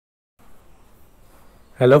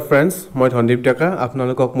Hello friends, মই ধনদীপ ডেকা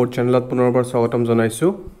আপোনালোকক মোৰ চেনেলত পুনৰবাৰ স্বাগতম জনাইছো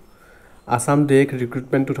Assam Gk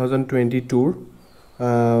Recruitment 2022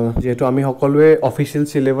 যেহেতু আমি সকলোৱে অফিচিয়েল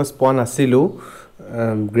সিলেবাস পোৱা নাছিলো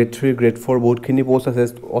grade 3 grade 4 বহুতখিনি পোষ্ট আছে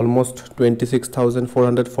অলমোস্ট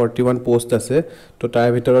 26441 পোষ্ট আছে তো তাৰ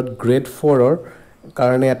ভিতৰত grade 4 ৰ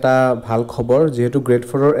কাৰণে এটা ভাল খবৰ যেহেতু grade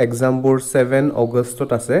 4 ৰ এক্সামবোৰ 7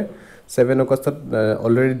 আগষ্টত আছে 7 আগষ্টত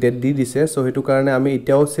অলৰেডি ডেট দি দিছে সো হেতু কাৰণে আমি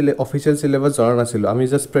এতিয়াও অফিচিয়েল সিলেবাস জনা নাছিলো আমি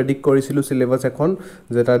জাস্ট প্ৰেডিক্ট কৰিছিলো সিলেবাস এখন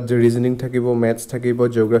যে তাত ৰিজনিং থাকিব ম্যাথছ থাকিব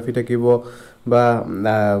জিওগ্ৰাফি থাকিব বা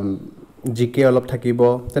জিকে অলপ থাকিব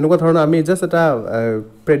তেনেকুৱা ধৰণৰ আমি জাস্ট এটা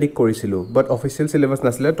প্ৰেডিক্ট কৰিছিলো বাট অফিচিয়েল সিলেবাস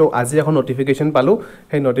নাছিলে তো আজি এখন নোটিফিকেশন পালো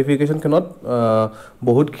সেই নোটিফিকেশনখনত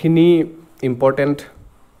বহুতখিনি ইম্পৰ্টেন্ট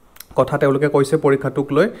কথা তেওঁলোকে কৈছে পৰীক্ষাটোক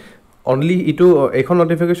লৈ only itu ekhon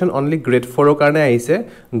notification only grade 4 ৰ কাৰণে আহিছে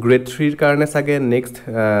grade 3 ৰ কাৰণে সাগে next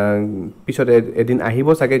পিছত এদিন আহিব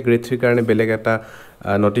সাগে grade 3 ৰ কাৰণে বেলেগ এটা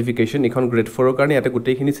notification এখন grade 4 ৰ কাৰণে ইয়াতে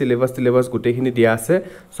গুটেইখিনি syllabus গুটেইখিনি দিয়া আছে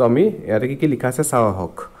সো আমি ইয়াতে কি লিখা আছে চাও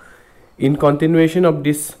হক in continuation of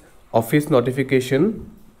this office notification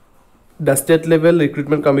the state level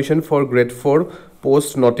recruitment commission for grade 4 post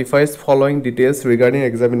notifies following details regarding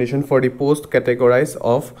examination for the post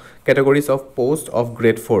categories of post of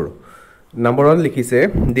grade 4 Number 1 লিখিছে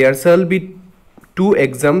there shall be 2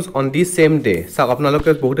 exams on the same day সা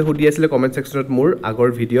আপোনালোকে বহুতে হুদি আছিল comment সেকশনত মোৰ আগৰ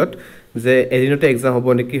ভিডিওত যে এদিনতে exam হ'ব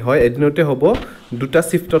নেকি হয় এদিনতে হ'ব দুটা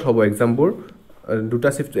শিফটত হ'ব এক্সামবোৰ দুটা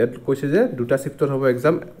শিফট কৈছে যে দুটা শিফটত হ'ব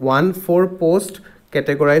exam 1 4 post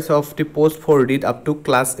categorize of the post for read up to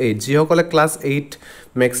class 8 যি সকলে class 8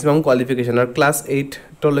 maximum qualification or class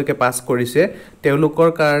 8 তলৈকে pass কৰিছে তেওঁলোকৰ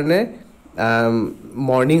কাৰণে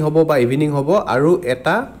মৰ্নিং হ'ব বা ইভিনিং হ'ব আৰু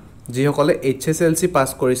এটা যি সকলে HSLC পাস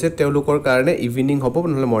কৰিছে তেওঁলোকৰ কাৰণে ইভিনিং হ'ব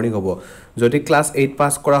নহলে মৰ্নিং হ'ব যদি ক্লাস 8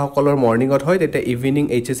 পাস কৰা সকলৰ মৰ্নিংত হয় তেতিয়া ইভিনিং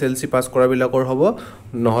HSLC পাস কৰা বিলাকৰ হ'ব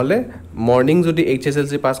নহলে মৰ্নিং যদি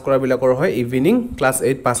HSLC পাস কৰা বিলাকৰ হয় ইভিনিং ক্লাস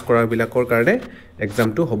 8 পাস কৰা বিলাকৰ কাৰণে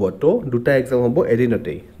এক্সামটো হ'ব তো দুটা এক্সাম হ'ব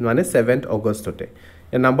এদিনতেই মানে 7th আগষ্টতে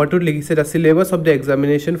number 2 লিখিছে the syllabus of the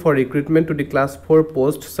examination for recruitment to the class 4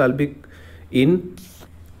 post shall be in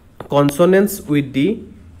consonance with the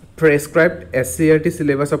prescribed SCRT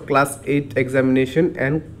syllabus of class 8 examination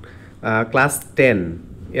and class 10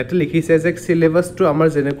 ইয়াতে লিখিছে যে সিলেবাস টু আমাৰ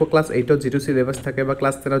জেনেকো ক্লাস 8 ত যেটো syllabus থাকে বা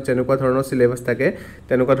class 10 ত জেনেকো ধৰণৰ syllabus থাকে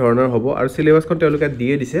তেনেকুৱা ধৰণৰ হ'ব আৰু সিলেবাসখন তেওঁলোকে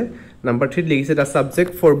দিয়ে দিছে নাম্বাৰ 3 লিখিছে the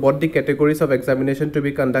subject for both the categories of examination to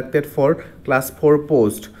be conducted for class 4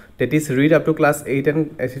 post that is read up to class 8 and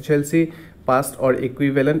SSLC passed or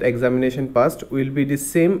equivalent examination passed will be the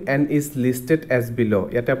same and is listed as below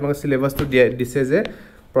ইয়াতে আপোনালোকৰ সিলেবাসটো দিছে যে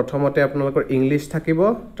প্ৰথমতে আপোনালোকৰ English থাকিব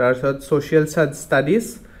তাৰপিছত social studies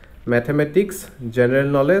mathematics general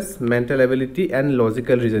knowledge mental ability and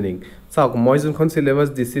logical reasoning চাওক মই যোনখন সিলেবাস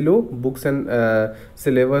দিছিলো বুকস এন্ড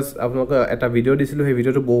সিলেবাস আপোনালোক এটা ভিডিও দিছিলো সেই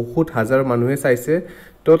ভিডিওটো বহুত হাজাৰ মানুহে চাইছে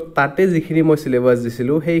তো তাতে যিখিনি মই সিলেবাস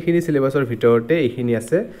দিছিলো সেইখিনি সিলেবাসৰ ভিতৰতে এইখিনি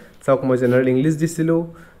আছে চাওক মই জেনাৰেল ইংলিশ দিছিলো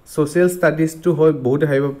social studies to হয় বহুত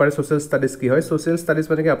হাইব পাৰে social studies কি হয় social studies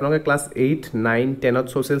মানে কি আপোনালোকে ক্লাস 8 9 10 ত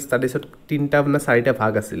social studies ত তিনটা না চাৰিটা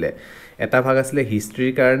ভাগ আছিল এটা ভাগ আছিল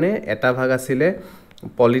হিষ্ট্ৰীৰ কাৰণে এটা ভাগ আছিল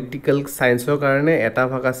পলিটিক্যাল সায়েন্সৰ কাৰণে এটা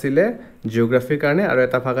ভাগ আছিল জিওগ্ৰাফিৰ কাৰণে আৰু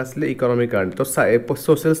এটা ভাগ আছিল ইকোনমিৰ কাৰণে তো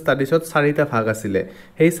social studies ত চাৰিটা ভাগ আছিল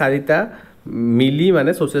সেই চাৰিটা মিলি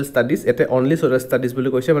মানে social studies এতে only social studies বুলি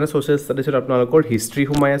কৈছে মানে social studies ত আপোনালোকৰ হিষ্ট্ৰী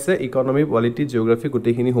হুমাই আছে ইকোনমি পলিটি জিওগ্ৰাফি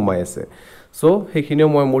গুটেখিনি হুমাই আছে সো হেখিনিও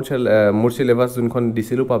মই মোৰ সিলেবাস যোনখন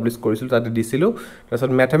দিছিলো পাবলিশ কৰিছিলো তাতে দিছিলো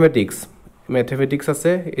তাৰছত ম্যাথমেটিক্স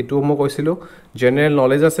আছে এটো মই কৈছিলো জেনাৰেল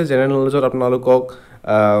নলেজ আছে জেনাৰেল নলেজত আপোনালোকক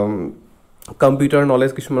কম্পিউটাৰ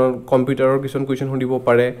নলেজ কিছুমান কম্পিউটাৰৰ কিছুমান কোৱেশ্চন সুধিব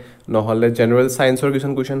পাৰে নহলে জেনাৰেল সায়েন্সৰ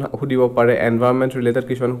কিছুমান কোৱেশ্চন সুধিব পাৰে এনভায়ৰনমেন্ট ৰিলেটেড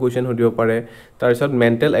কিছুমান কোৱেশ্চন সুধিব পাৰে তাৰছত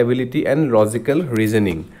mental ability and logical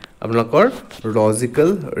reasoning আপোনালোকৰ লজিক্যাল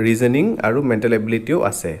ৰিজনিং আৰু মেন্টেল এবিলিটিও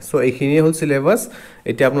আছে সো এইখিনি হল সিলেবাস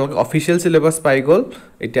এতিয়া আপোনালোক অফিচিয়েল সিলেবাস পাই গল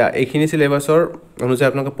এতিয়া এইখিনি সিলেবাসৰ অনুযায়ী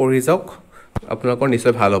আপোনালোকে পঢ়ি যাওক আপোনালোকৰ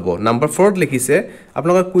নিশ্চয় ভাল হ'ব নাম্বাৰ 4 লিখিছে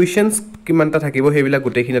আপোনালোকৰ কোৱেশ্চনস কিমানটা থাকিব হেবিলা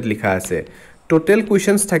গুটেখিনত লিখা আছে টোটাল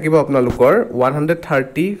কোৱেশ্চনস থাকিব আপোনালোকৰ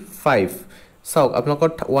 135 চাওক আপোনালোকৰ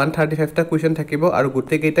 135 টা কোৱেশ্চন থাকিব আৰু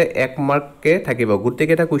গুটেকেইটা 1 মাৰ্ককে থাকিব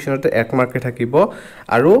গুটেকেইটা কোৱেশ্চনতে 1 মাৰ্ককে থাকিব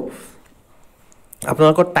আৰু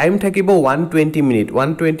আপোনালোকৰ টাইম থাকিব 120 মিনিট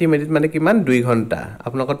মানে কিমান 2 ঘণ্টা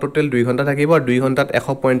আপোনালোকৰ টোটাল 2 ঘণ্টা থাকিব আৰু 2 ঘণ্টাত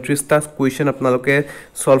 135 টা কোৱেশ্চন আপোনালোকে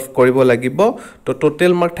সলভ কৰিব লাগিব তো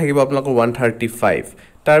টোটাল মাৰ্ক থাকিব আপোনালোকৰ 135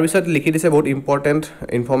 তাৰ পিছত লিখি দিছে বহুত ইম্পৰ্টেন্ট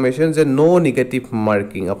ইনফৰমেশন যে নো নেগেটিভ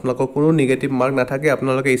মাৰ্কিং আপোনালোকৰ কোনো নেগেটিভ মাৰ্ক নাথাকে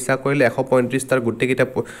আপোনালোকে ইচ্ছা কৰিলে 135 টাৰ গুটেকিটা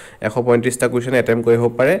 135 টা কোৱেশ্চন এটেম্প কৰিব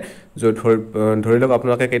পাৰে ধৰি লওক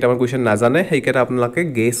আপোনালোকে কেইটামান কোৱেশ্চন নাজানে সেইকেইটা আপোনালোকে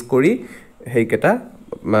গেছ কৰি সেইকেইটা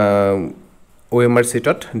OMR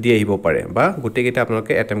seatot di ahibo pare ba gotei kita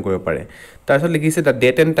apnaloke attempt koribo pare tarasot likhise the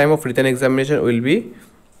date and time of written examination will be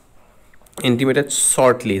intimated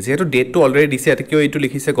shortly যেহেতু ডেট টু অলৰেডি দিছে এটা কিয় এইটো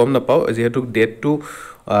লিখিছে গম নাপাও যেহেতু ডেট টু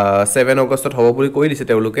 7 আগষ্টত হ'ব বুলি কৈ দিছে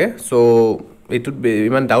তেওঁলোকে সো এইটো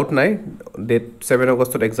ইমান ডাউট নাই ডেট 7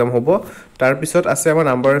 আগষ্টত এক্সাম হ'ব তাৰ পিছত আছে আমাৰ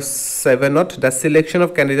number 7 to the selection of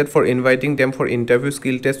candidate for inviting them for interview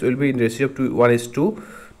skill test will be in ratio of 1:2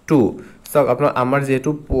 so আপোনাৰ আমাৰ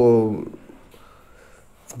যেহেতু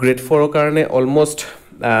grade 4 কাৰণে almost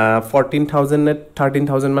 14,000 net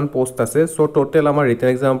 13,000 man post আছে so total আমাৰ written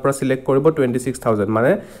exam পৰা select কৰিব 26,000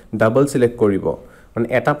 মানে double select কৰিব মানে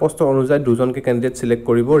এটা পোষ্ট অনুযায়ী দুজনকে ক্যান্ডিডেট সিলেক্ট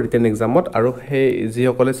কৰিব ৰিটেন এক্সামত আৰু হে যি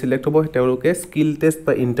সকলে সিলেক্ট হ'ব তেওঁলোকে স্কিল টেষ্ট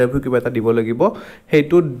বা ইন্টাৰভিউ কিবা এটা দিব লাগিব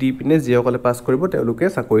হেতু দি পিনে যি সকলে পাস কৰিব তেওঁলোকে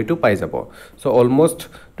চাকৰিটো পাই যাব সো অলমোস্ট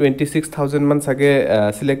 26,000 মান সাগে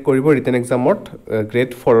সিলেক্ট কৰিব ৰিটেন এক্সামত গ্ৰেড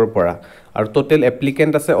 4 ৰ পৰা আৰু টোটাল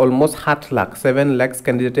এপ্লিকেন্ট আছে almost 7 lakh 7 lakh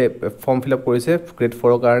ক্যান্ডিডেটে form fill up কৰিছে গ্ৰেড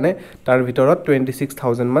 4 ৰ কাৰণে তাৰ ভিতৰত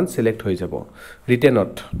 26,000 মান সিলেক্ট হৈ যাব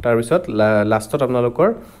ৰিটেনত তাৰ পিছত লাষ্টত আপোনালোকৰ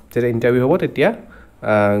যেতিয়া ইন্টাৰভিউ হ'ব তেতিয়া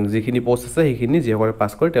যিখিনি পোষ্ট আছে সেইখিনি যেসকলে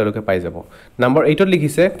পাস কৰে তেওঁলোকে পাই যাব নাম্বাৰ 8 ত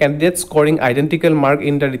লিখিছে candidate scoring identical mark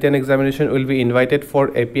in the written examination will be invited for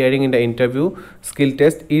appearing in the interview skill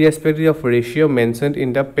test ইৰেসপেক্টিভ of ৰেশিও mentioned in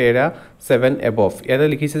the peda 7 above ইয়াতে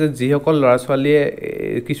লিখিছে যে যিসকল লৰা ছোৱালীয়ে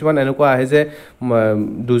কিছুমান এনেকুৱা আহে যে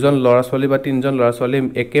দুজন লৰা ছোৱালী বা তিনজন লৰা ছোৱালী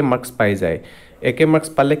একে মাৰ্কস পাই যায় একে মাৰ্কস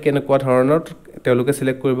পালে কেনেকুৱা ধৰণৰ তেওঁলোকে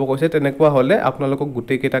সিলেক্ট কৰিব কৈছে তেনেকুৱা হলে আপোনালোকক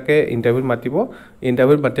গুটেই কেটাকে ইন্টাৰভিউ মাতিব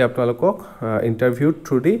ইন্টাৰভিউ মাতি আপোনালোকক ইন্টাৰভিউ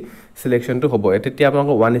থ্ৰু দি সিলেকশনটো হ'ব এতিয়া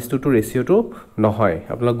আপোনালোক 1:2 ৰেশিওটো নহয়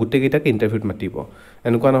আপোনালোক গুটেই কেটাকে ইন্টাৰভিউ মাতিব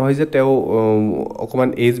এনেকুৱা নহয় যে তেও অকমান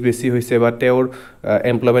এজ বেছি হৈছে বা তেওঁৰ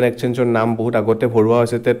এমপ্লয়মেন্ট এক্সচেঞ্জৰ নাম বহুত আগতে ভৰুৱা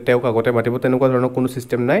হৈছে তেওঁক আগতে মাতিব তেনেকুৱা ধৰণৰ কোনো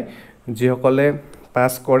সিস্টেম নাই যিসকলে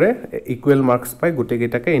পাস কৰে ইকুৱেল মাৰ্কস পাই গুটেই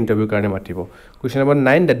কেটাকে ইন্টাৰভিউ কাৰণে মাতিব question number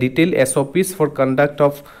 9 the detailed SOPs for conduct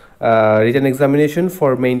of written examination for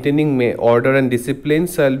maintaining order and discipline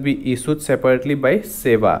shall be issued separately by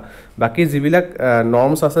seva বাকি যিবিলাক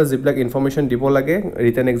নর্মস আছে যিবিলাক ইনফরমেশন দিব লাগে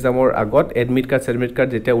রিটেন এক্সামৰ আগত এডমিট কাৰ্ড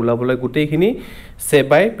যেতিয়া উলাবলৈ গুটেইখিনি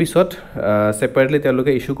সেবাই পিছত সেপাৰেটলি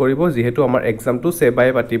তেওঁলোকে ইস্যু কৰিব যেহেতু আমাৰ এক্সামটো সেবাই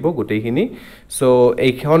পাতিব গুটেইখিনি সো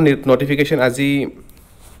এইখন নোটিফিকেশন আজি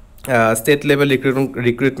state level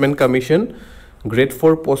recruitment commission grade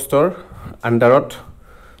 4 poster underot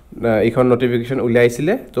এইখন নোটিফিকেশন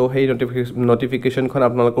উলাইছিলে তো সেই নোটিফিকেশন খন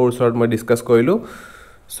আপোনালোকৰ ওচৰত মই ডিসকাস কৰিলো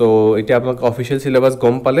সো এতিয়া আপোনালোক অফিশিয়াল সিলেবাস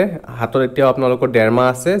গম পালে হাতত এতিয়া আপোনালোকৰ ডেৰমা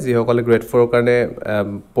আছে যি সকলে গ্ৰেড 4 ৰ কাৰণে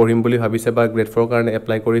পঢ়িম বুলি ভাবিছে বা গ্ৰেড 4 ৰ কাৰণে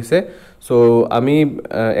এপ্লাই কৰিছে সো আমি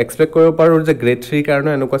এক্সপেক্ট কৰিব পাৰো যে গ্ৰেড 3 কাৰণে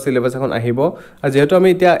এনেকুৱা সিলেবাস এখন আহিব আৰু যেহেতু আমি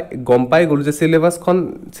এতিয়া গম পাই গলো যে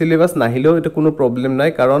সিলেবাস নাহিলেও এটা কোনো প্ৰবলেম নাই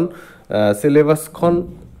কাৰণ সিলেবাসখন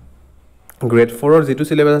grade 4 ৰ যেটো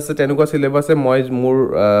সিলেবাস আছে তেনেকুৱা সিলেবাসে মই মোৰ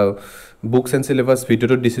বুকস এন্ড সিলেবাস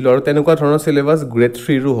ভিডিওটো দিছিলো আৰু তেনেকুৱা ধৰণৰ সিলেবাস গ্ৰেড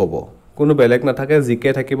 3 ৰো হ'ব কোনো বেলেগ না থাকে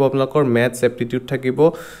জিকে থাকিব আপোনালোকৰ ম্যাথছ এপ্টিটিউড থাকিব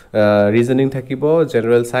ৰিজনিং থাকিব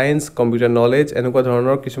জেনাৰেল সায়েন্স কম্পিউটাৰ নলেজ এনেকুৱা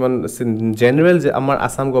ধৰণৰ কিছুমান জেনাৰেল যে আমাৰ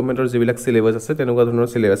আসাম গভৰ্ণমেন্টৰ যিবিলাক সিলেবাস আছে তেনেকুৱা ধৰণৰ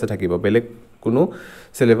সিলেবাস থাকিব বেলেগ কোনো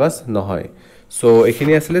সিলেবাস নহয় সো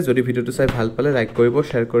এখিনি আছিল যদি ভিডিওটো চাই ভাল পালে লাইক কৰিব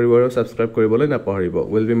শেয়াৰ কৰিব আৰু সাবস্ক্ৰাইব কৰিবলৈ নাপাহৰিব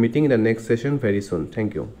will be meeting in the next session very soon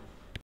thank U